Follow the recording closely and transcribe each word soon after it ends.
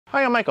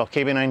Hi, I'm Michael,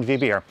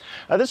 KB9VBR.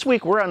 This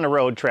week we're on the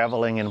road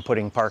traveling and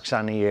putting parks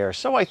on the air,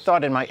 so I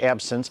thought in my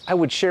absence I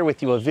would share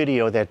with you a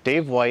video that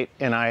Dave White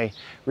and I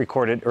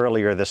recorded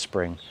earlier this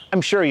spring.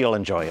 I'm sure you'll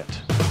enjoy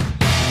it.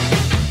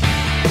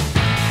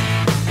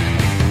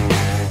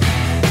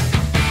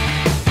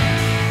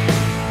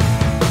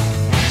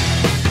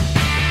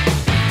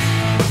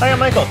 Hi, I'm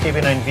Michael,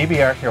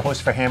 KB9VBR, your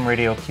host for Ham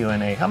Radio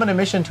Q&A. I'm on a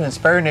mission to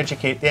inspire and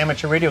educate the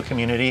amateur radio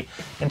community.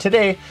 And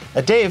today,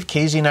 Dave,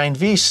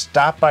 KZ9V,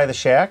 stopped by the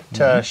shack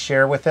to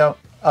share with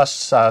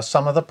us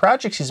some of the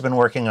projects he's been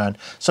working on.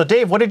 So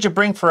Dave, what did you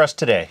bring for us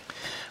today?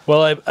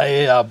 Well,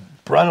 I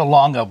brought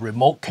along a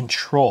remote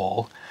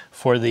control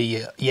for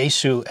the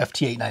Yaesu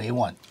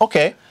FT-891.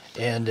 Okay.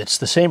 And it's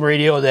the same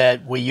radio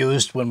that we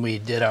used when we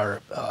did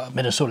our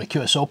Minnesota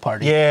QSO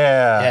party.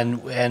 Yeah.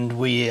 And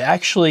we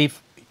actually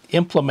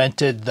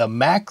implemented the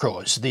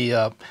macros,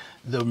 the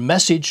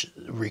message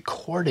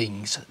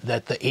recordings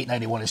that the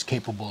 891 is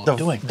capable of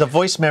doing. The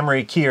voice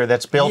memory keyer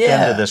that's built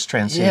into this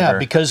transceiver. Yeah,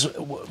 because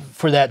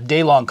for that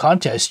day-long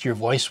contest, your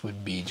voice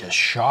would be just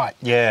shot.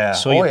 Yeah.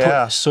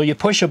 So so you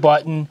push a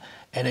button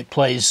and it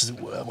plays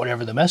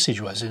whatever the message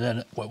was. And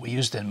then what we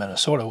used in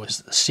Minnesota was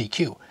the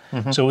CQ.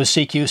 So it was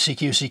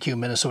CQ,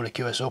 Minnesota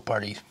QSO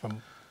party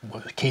from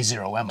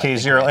K0M.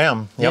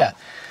 K0M. Yep. Yeah.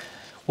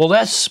 Well,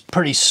 that's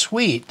pretty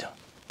sweet,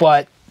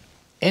 but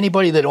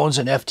anybody that owns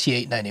an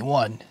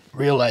FT-891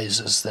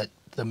 realizes that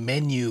the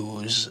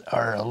menus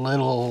are a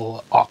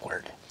little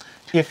awkward.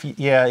 If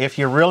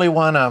you really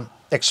want to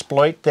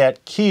exploit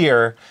that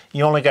keyer,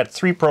 you only got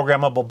 3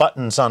 programmable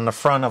buttons on the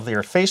front of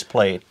your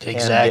faceplate.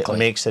 Exactly.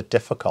 And it makes it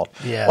difficult.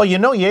 Yeah. Well, you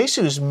know,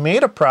 Yaesu's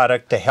made a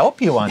product to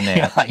help you on that.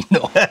 Yeah, I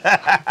know.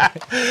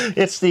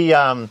 It's the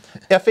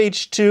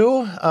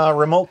FH2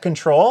 remote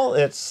control.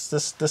 It's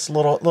this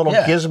little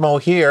gizmo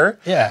here.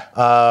 Yeah.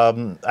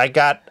 I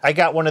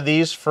got one of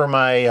these for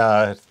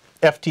my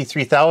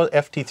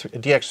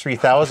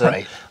DX3000,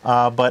 Right.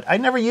 but I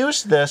never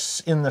used this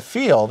in the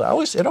field.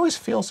 It always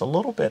feels a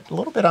little bit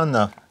on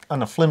the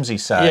flimsy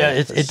side. Yeah,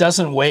 it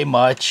doesn't weigh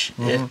much.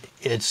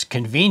 It's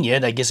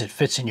convenient. I guess it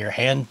fits in your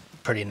hand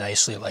pretty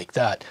nicely like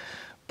that.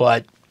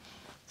 But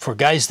for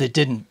guys that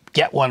didn't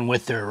get one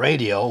with their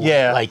radio,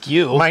 like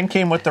you, mine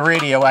came with the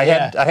radio. I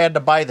had to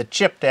buy the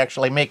chip to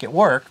actually make it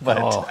work. But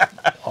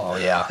oh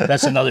yeah,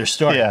 that's another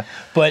story. Yeah.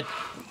 But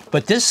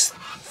this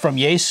from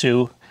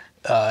Yaesu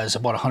is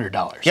about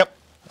 $100. Yep.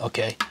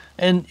 Okay,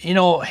 and you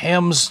know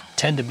hams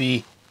tend to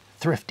be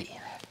thrifty.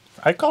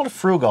 I call it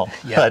frugal.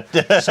 Yeah.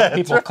 But some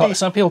people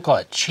call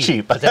it cheap.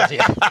 Cheap. But that's,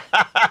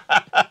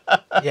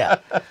 yeah.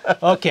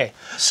 Okay.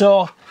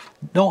 So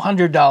no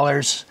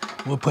 $100.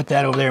 We'll put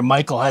that over there.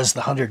 Michael has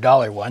the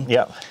 $100 one.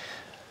 Yeah.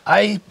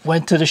 I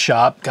went to the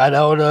shop, got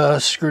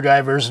out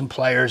screwdrivers and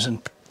pliers,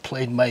 and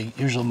played my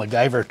usual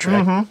MacGyver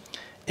trick.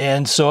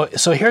 And so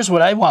here's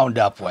what I wound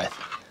up with.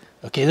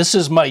 Okay, this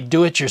is my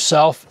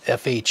do-it-yourself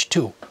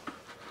FH2.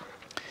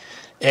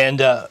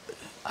 And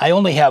I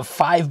only have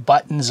 5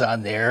 buttons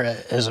on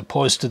there as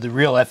opposed to the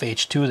real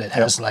FH2 that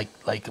has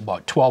like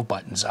about 12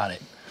 buttons on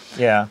it.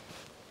 Yeah.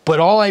 But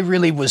all I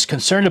really was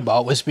concerned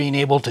about was being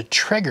able to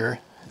trigger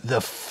the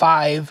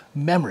 5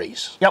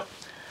 memories. Yep.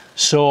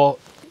 So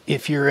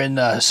if you're in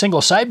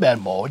single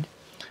sideband mode,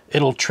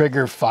 it'll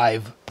trigger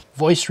 5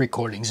 voice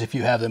recordings if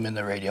you have them in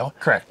the radio.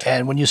 Correct.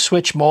 And when you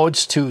switch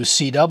modes to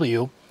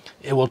CW,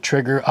 it will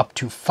trigger up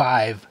to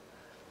 5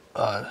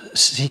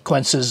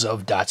 sequences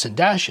of dots and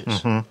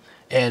dashes.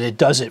 And it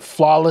does it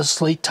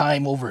flawlessly,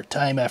 time over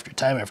time after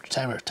time after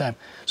time after time.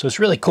 So it's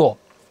really cool.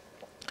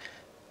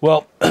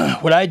 Well,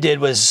 what I did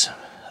was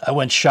I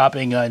went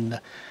shopping on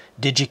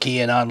DigiKey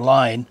and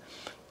online,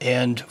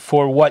 and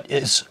for what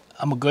is,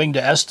 I'm going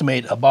to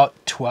estimate about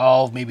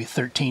 $12, maybe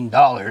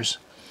 $13,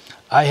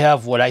 I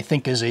have what I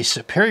think is a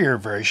superior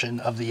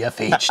version of the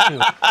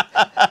FH2.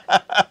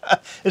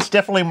 It's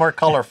definitely more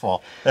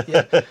colorful.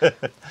 Yeah.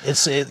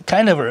 It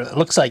kind of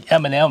looks like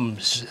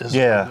M&M's.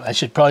 Yeah. I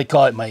should probably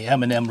call it my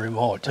M&M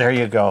remote. There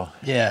you go.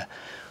 Yeah.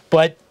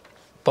 But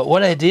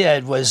what I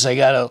did was I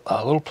got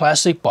a little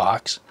plastic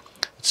box.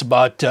 It's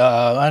about,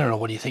 I don't know,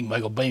 what do you think,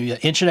 Michael? Maybe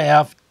 1.5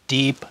 inches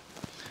deep,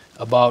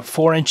 about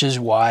 4 inches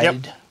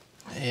wide,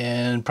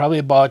 and probably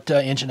about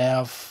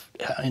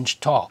 1.5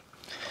 inch tall.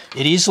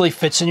 It easily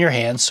fits in your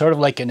hand, sort of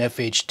like an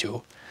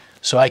FH2.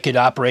 So I could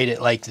operate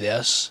it like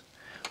this,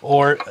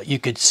 or you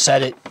could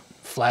set it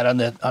flat on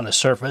the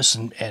surface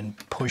and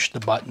push the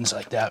buttons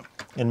like that.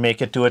 And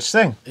make it do its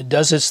thing. It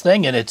does its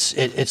thing, and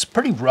it's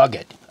pretty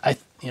rugged.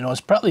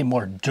 It's probably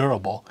more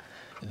durable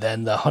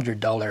than the $100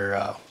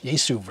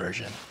 Yaesu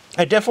version.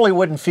 I definitely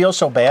wouldn't feel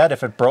so bad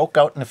if it broke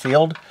out in the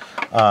field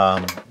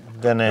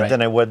than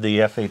I would the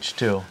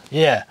FH2.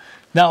 Yeah.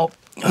 Now,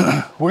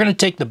 we're going to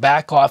take the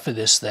back off of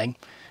this thing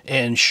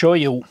and show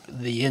you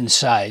the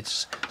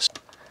insides.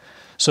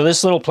 So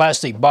this little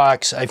plastic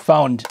box I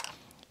found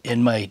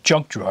in my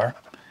junk drawer.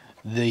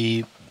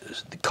 The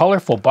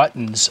colorful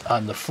buttons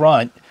on the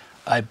front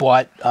I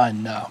bought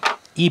on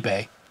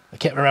eBay. I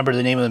can't remember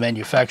the name of the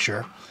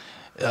manufacturer,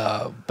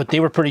 but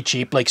they were pretty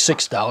cheap, like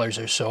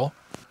 $6 or so.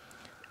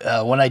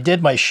 When I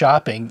did my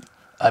shopping,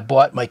 I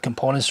bought my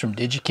components from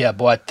DigiKey. I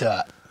bought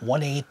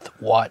 1/8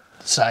 watt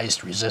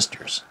sized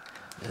resistors.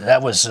 And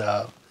that was,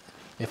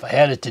 if I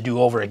had it to do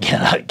over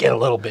again, I'd get a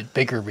little bit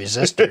bigger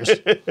resistors.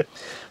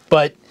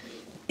 But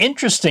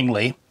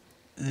interestingly,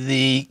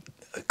 the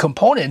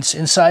components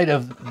inside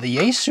of the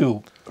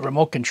Yaesu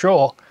remote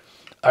control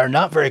are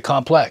not very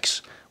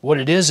complex. What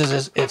it is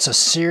it's a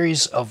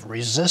series of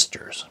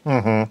resistors.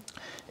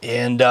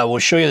 And we'll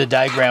show you the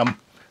diagram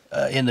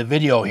in the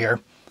video here.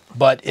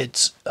 But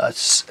it's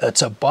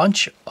a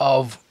bunch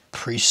of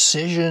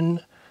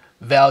precision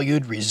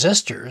valued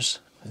resistors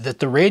that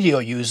the radio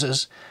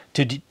uses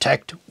to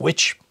detect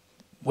which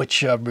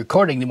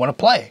recording they want to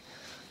play.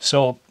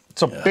 So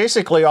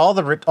basically, all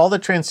the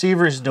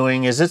transceiver is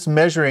doing is it's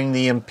measuring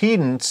the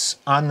impedance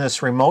on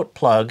this remote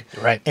plug.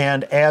 Right.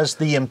 And as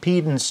the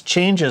impedance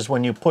changes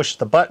when you push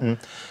the button,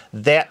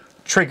 that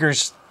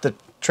triggers the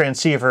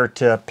transceiver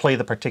to play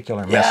the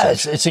particular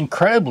message. Yeah, it's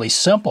incredibly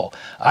simple.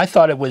 I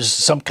thought it was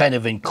some kind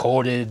of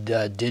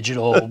encoded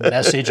digital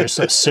message or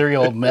some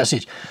serial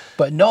message,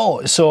 but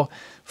no. So,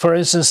 for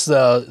instance,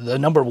 the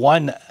number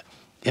 1,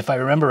 if I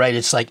remember right,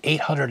 it's like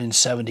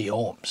 870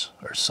 ohms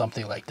or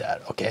something like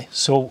that. Okay,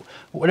 so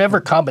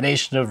whatever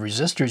combination of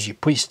resistors you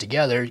piece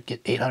together, you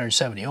get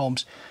 870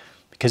 ohms,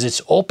 because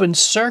it's open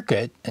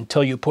circuit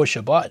until you push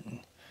a button.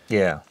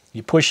 Yeah.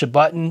 You push a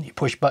button, you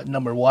push button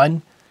number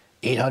 1,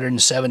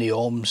 870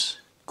 ohms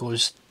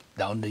goes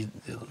down the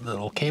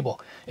little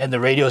cable. And the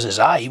radio says,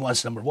 he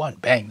wants number 1.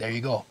 Bang, there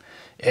you go.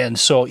 And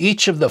so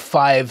each of the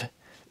 5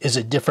 is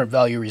a different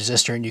value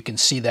resistor, and you can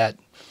see that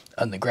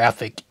on the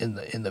graphic in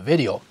the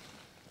video.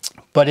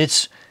 But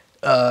it's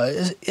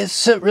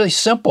really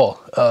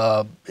simple.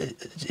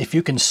 If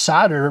you can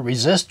solder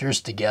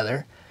resistors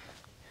together,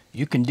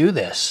 you can do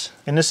this.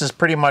 And this is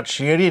pretty much,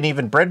 you didn't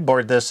even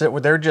breadboard this.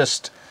 They're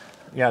just,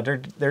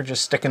 they're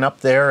just sticking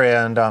up there,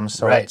 and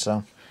so right. it's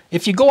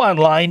If you go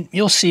online,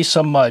 you'll see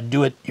some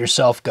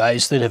do-it-yourself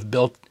guys that have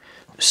built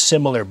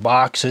similar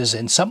boxes,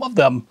 and some of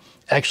them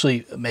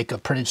actually make a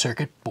printed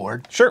circuit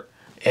board. Sure.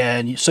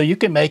 And so you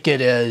can make it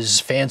as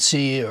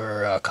fancy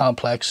or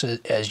complex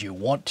as you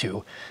want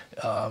to.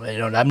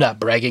 And I'm not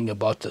bragging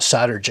about the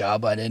solder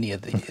job on any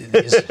of these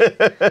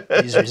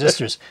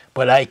resistors,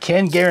 but I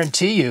can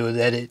guarantee you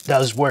that it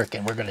does work,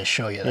 and we're going to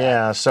show you that.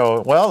 Yeah.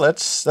 So, well,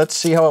 let's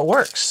see how it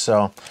works.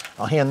 So,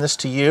 I'll hand this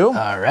to you.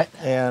 All right.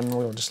 And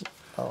we'll just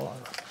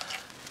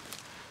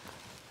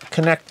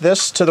connect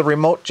this to the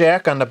remote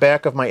jack on the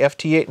back of my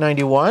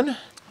FT-891.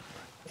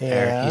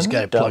 There, he's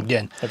got it plugged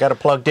in. I got it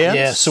plugged in.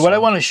 Yeah, so what I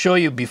want to show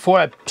you before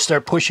I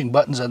start pushing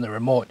buttons on the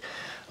remote,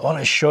 I want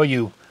to show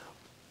you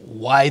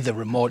why the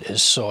remote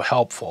is so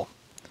helpful.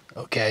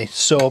 Okay,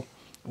 so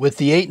with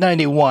the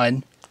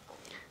 891,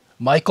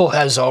 Michael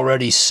has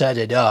already set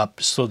it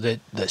up so that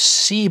the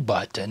C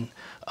button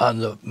on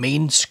the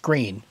main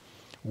screen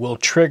will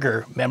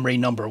trigger memory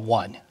number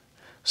 1.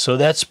 So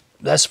that's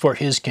for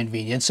his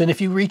convenience. And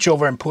if you reach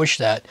over and push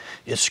that,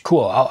 it's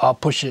cool. I'll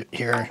push it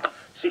here.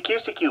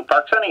 CQ,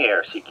 Parks on the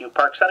air. CQ,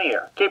 Parks on the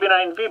air.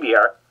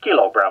 KB9VBR,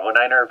 Kilo Bravo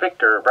 9er,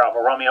 Victor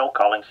Bravo Romeo,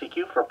 calling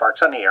CQ for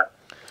Parks on the air.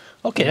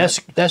 Okay,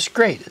 that's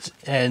great.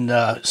 And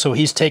so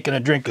he's taking a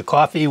drink of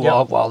coffee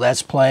while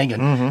that's playing,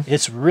 and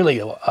it's really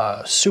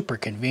a super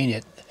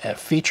convenient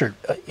feature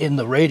in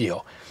the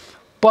radio.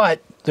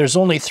 But there's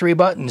only 3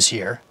 buttons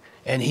here,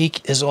 and he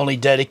is only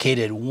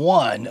dedicated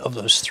 1 of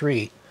those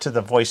 3 to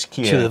the voice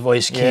key. To the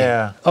voice key.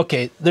 Yeah.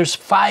 Okay, there's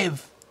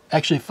 5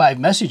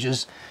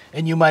 messages,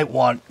 and you might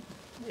want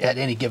at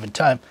any given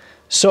time.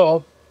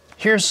 So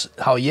here's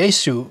how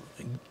Yaesu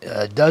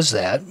does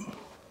that.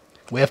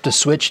 We have to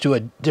switch to a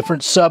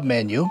different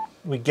submenu.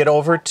 We get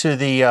over to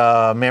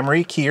the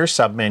memory keyer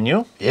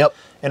submenu. Yep.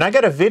 And I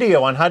got a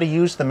video on how to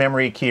use the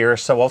memory keyer,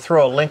 so I'll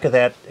throw a link of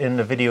that in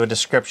the video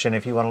description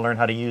if you want to learn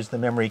how to use the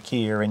memory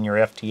keyer in your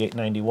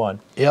FT-891.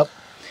 Yep.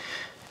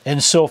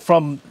 And so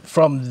from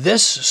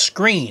this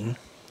screen,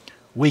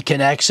 we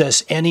can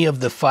access any of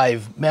the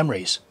 5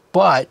 memories,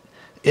 but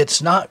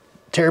it's not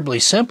terribly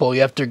simple.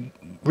 You have to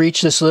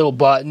reach this little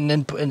button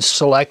and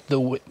select the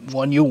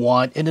one you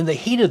want, and in the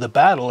heat of the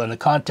battle in a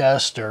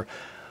contest or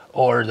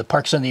the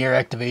Parks on the Air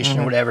activation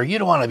or whatever, you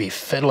don't want to be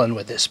fiddling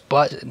with this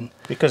button.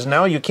 Because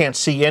now you can't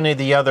see any of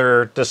the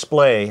other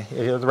display.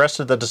 The rest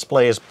of the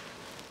display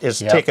is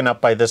taken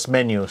up by this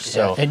menu.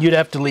 So and you'd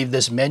have to leave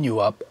this menu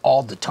up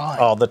all the time.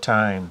 All the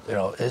time. You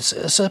know,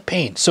 it's a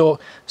pain. So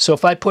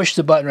if I push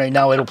the button right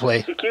now, it'll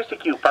play.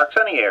 CQ, Parks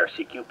on the air.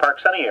 CQ,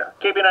 Parks on the air.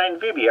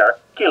 KB9VBR,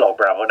 Kilo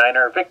Bravo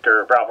 9er,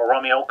 Victor Bravo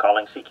Romeo,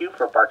 calling CQ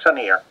for Parks on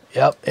the air.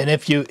 Yep. And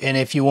if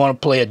you want to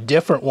play a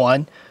different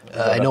one,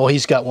 I know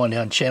he's got one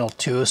on channel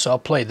 2, so I'll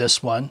play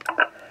this one.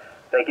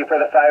 Thank you for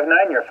the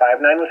 5-9. You're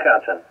 5-9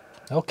 Wisconsin.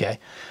 Okay.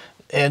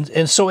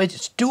 And so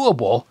it's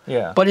doable.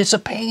 Yeah. But it's a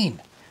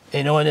pain.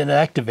 You know, in an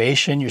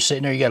activation, you're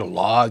sitting there, you got a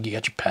log, you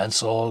got your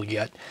pencil, you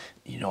got,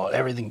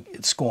 everything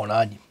that's going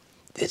on.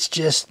 It's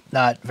just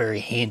not very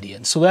handy.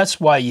 And so that's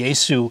why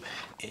Yaesu,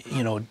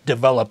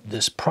 developed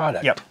this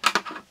product. Yep.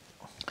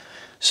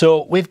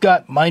 So we've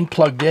got mine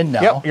plugged in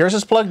now. Yep, yours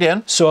is plugged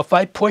in. So if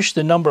I push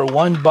the number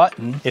 1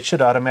 button, it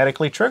should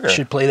automatically trigger. It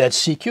should play that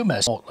CQ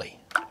message remotely.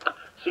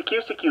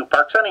 CQ,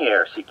 Parks on the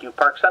Air. CQ,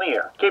 Parks on the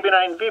Air.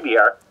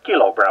 KB9VBR,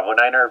 Kilo Bravo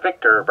 9er,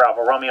 Victor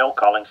Bravo Romeo,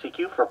 calling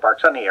CQ for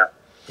Parks on the Air.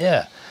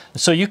 Yeah.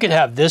 So you could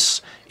have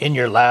this in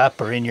your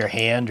lap or in your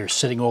hand or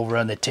sitting over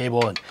on the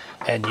table,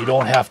 and you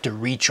don't have to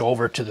reach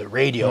over to the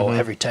radio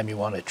every time you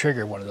want to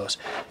trigger one of those.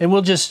 And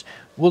we'll just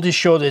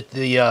show that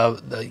the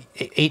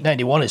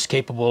 891 is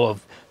capable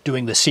of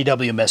doing the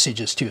CW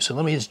messages too. So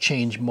let me just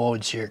change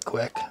modes here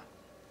quick.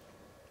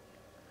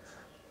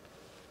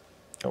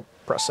 Oh,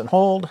 press and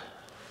hold.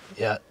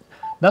 Yeah.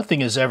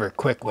 Nothing is ever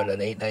quick with an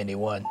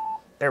 891.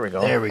 There we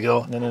go. There we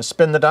go. And then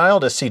spin the dial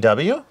to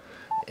CW.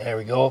 There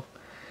we go.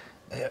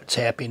 It's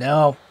happy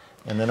now.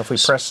 And then if we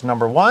press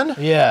number 1.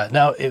 Yeah,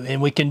 now,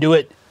 and we can do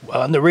it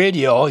on the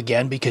radio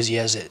again because he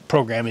has it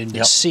programmed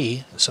into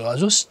C. So I'll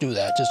just do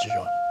that just to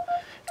show it.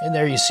 And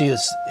there you see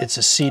it's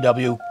a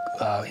CW,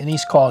 and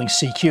he's calling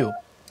CQ.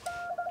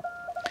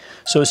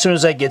 So as soon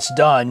as that gets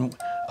done,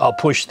 I'll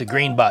push the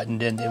green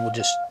button and we'll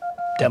just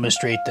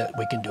demonstrate that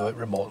we can do it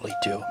remotely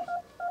too.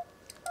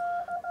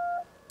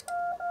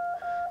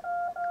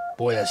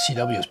 Boy, that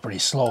CW is pretty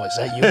slow. Is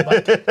that you,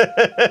 Mike?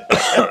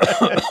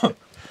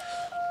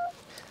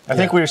 I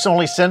think we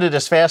only send it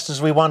as fast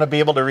as we want to be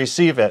able to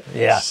receive it.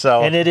 Yeah,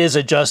 so. And it is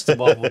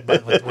adjustable with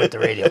the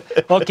radio.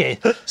 Okay,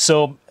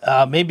 so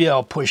maybe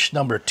I'll push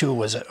number 2.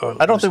 Was it?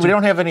 I don't think we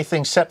don't have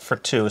anything set for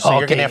 2, so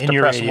you're going to have to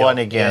press radio. 1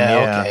 again.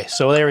 Yeah, okay.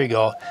 So there we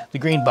go, the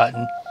green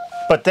button.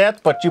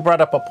 But you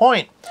brought up a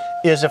point,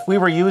 is if we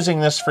were using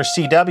this for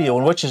CW,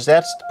 and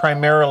that's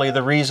primarily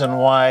the reason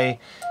why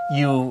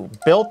you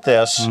built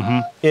this,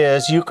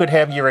 is you could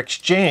have your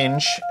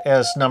exchange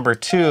as number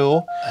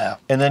 2,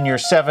 and then your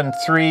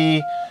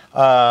 7.3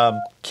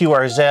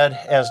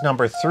 QRZ as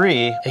number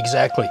 3.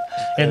 Exactly,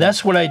 and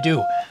that's what I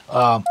do.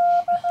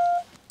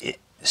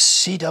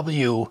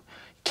 CW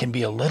can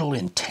be a little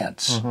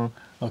intense.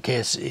 Okay,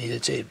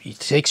 it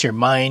takes your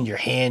mind, your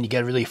hand. You got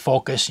to really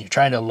focus. You're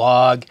trying to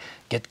log,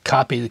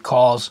 copy the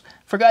calls.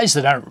 For guys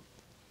that aren't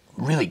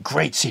really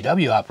great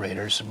CW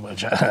operators,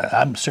 which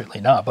I'm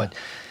certainly not, but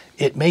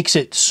it makes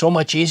it so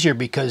much easier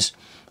because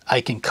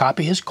I can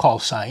copy his call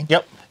sign.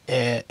 Yep.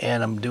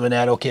 And I'm doing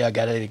that. Okay, I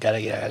got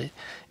it.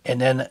 And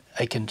then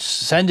I can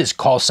send his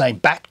call sign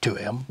back to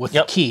him with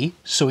the key,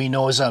 so he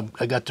knows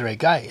I got the right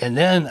guy. And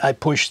then I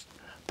push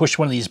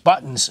one of these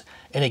buttons,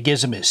 and it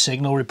gives him his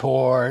signal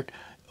report,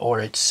 or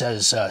it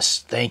says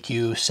thank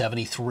you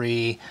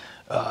 73.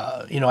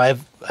 You know, I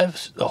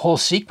have the whole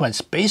sequence,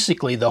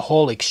 basically the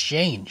whole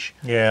exchange.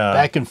 Yeah.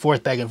 Back and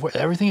forth,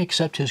 everything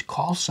except his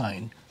call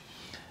sign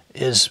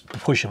is the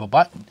push of a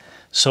button.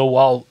 So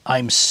while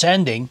I'm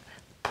sending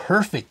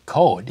perfect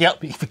code,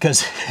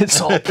 because it's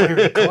all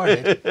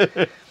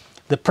pre-recorded,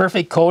 the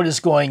perfect code is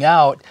going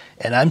out,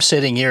 and I'm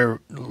sitting here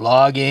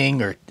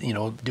logging or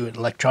doing it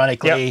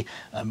electronically.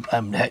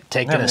 I'm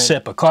taking a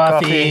sip of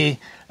coffee.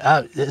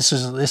 This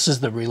is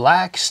the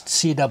relaxed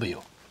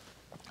CW.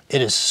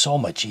 It is so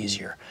much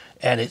easier,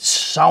 and it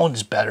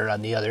sounds better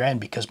on the other end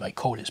because my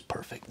code is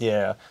perfect.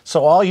 Yeah.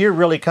 So all you're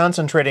really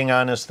concentrating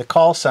on is the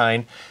call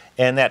sign,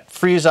 and that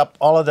frees up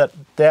all of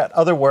that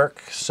other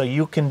work, so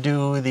you can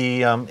do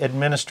the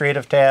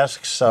administrative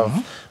tasks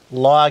of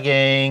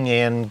logging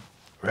and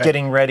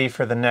getting ready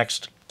for the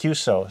next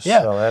QSO.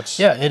 Yeah.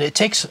 So and it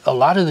takes a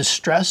lot of the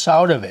stress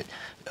out of it.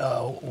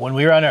 When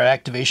we were on our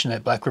activation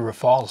at Black River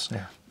Falls,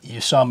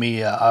 you saw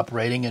me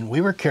operating, and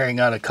we were carrying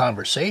on a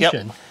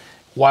conversation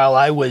while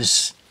I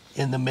was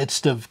in the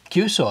midst of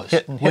QSOs.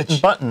 Hitting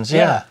buttons,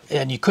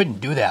 and you couldn't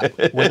do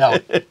that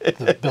without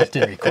the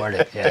built-in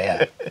recording.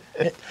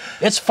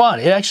 It's fun.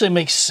 It actually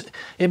makes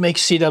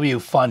CW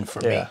fun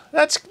for me.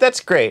 That's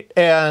great,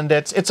 and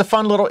it's a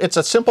fun it's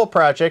a simple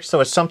project,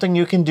 so it's something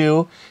you can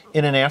do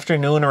in an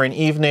afternoon or an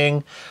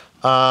evening,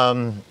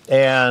 $100,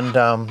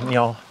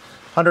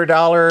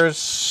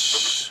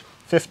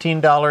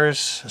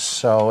 $15.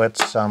 So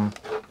it's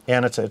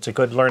and it's a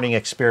good learning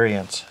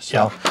experience.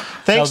 So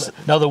thanks.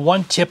 Now the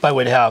one tip I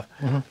would have,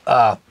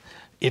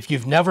 if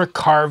you've never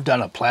carved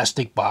on a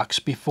plastic box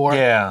before,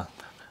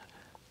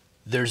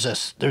 there's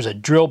a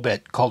drill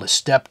bit called a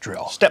step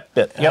drill. Step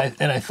bit.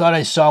 And I thought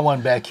I saw one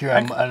back here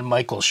on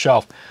Michael's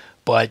shelf,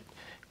 but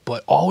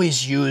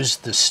always use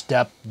the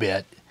step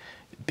bit,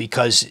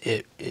 because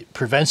it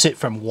prevents it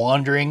from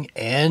wandering,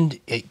 and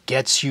it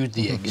gets you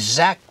the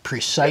exact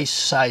precise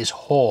size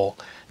hole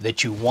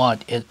that you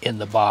want in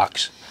the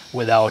box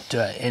without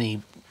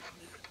any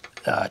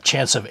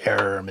chance of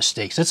error or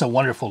mistakes. It's a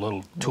wonderful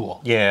little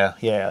tool. Yeah.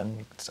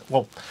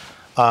 Well,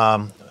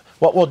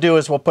 what we'll do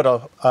is we'll put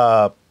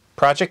a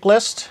project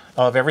list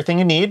of everything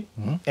you need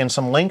and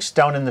some links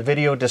down in the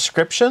video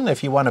description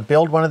if you want to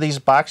build one of these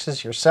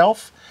boxes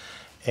yourself.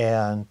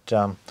 And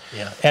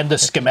and the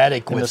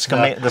schematic the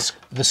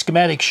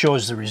schematic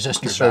shows the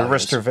resistor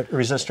values.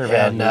 Resistor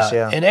values.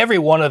 And every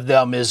one of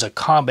them is a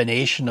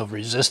combination of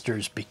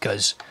resistors,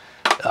 because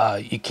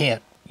you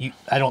can't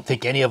I don't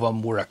think any of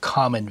them were a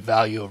common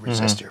value of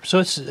resistor. So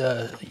it's,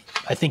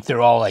 I think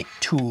they're all like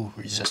 2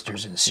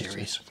 resistors in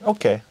series.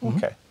 Okay,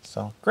 okay.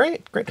 So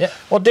great. Yeah.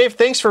 Well, Dave,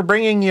 thanks for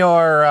bringing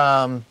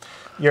your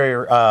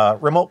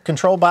remote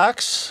control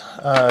box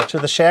to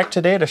the shack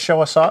today to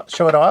show it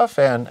off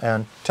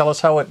and tell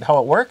us how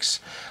it works.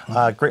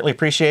 Greatly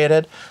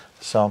appreciated.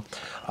 So,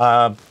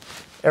 I'm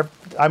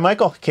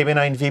Michael,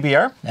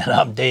 KB9VBR. And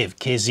I'm Dave,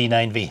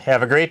 KZ9V.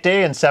 Have a great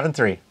day, and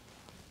 7-3.